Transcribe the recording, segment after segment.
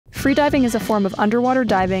Freediving is a form of underwater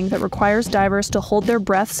diving that requires divers to hold their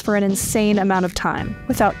breaths for an insane amount of time,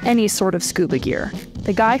 without any sort of scuba gear.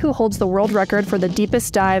 The guy who holds the world record for the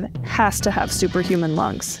deepest dive has to have superhuman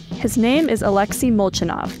lungs. His name is Alexei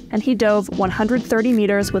Molchanov, and he dove 130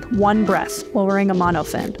 meters with one breath while wearing a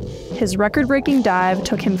monofin. His record-breaking dive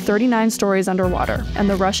took him 39 stories underwater, and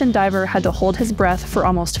the Russian diver had to hold his breath for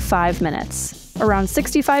almost 5 minutes. Around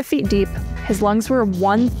 65 feet deep, his lungs were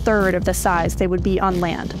 1/3 of the size they would be on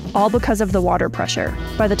land, all because of the water pressure.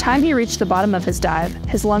 By the time he reached the bottom of his dive,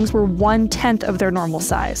 his lungs were 1/10 of their normal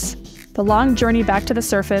size. The long journey back to the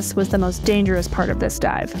surface was the most dangerous part of this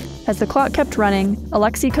dive. As the clock kept running,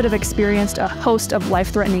 Alexei could have experienced a host of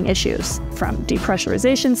life-threatening issues, from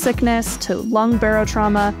depressurization sickness, to lung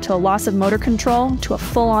barotrauma, to a loss of motor control, to a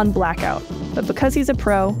full-on blackout. But because he's a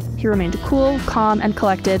pro, he remained cool, calm, and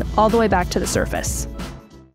collected all the way back to the surface.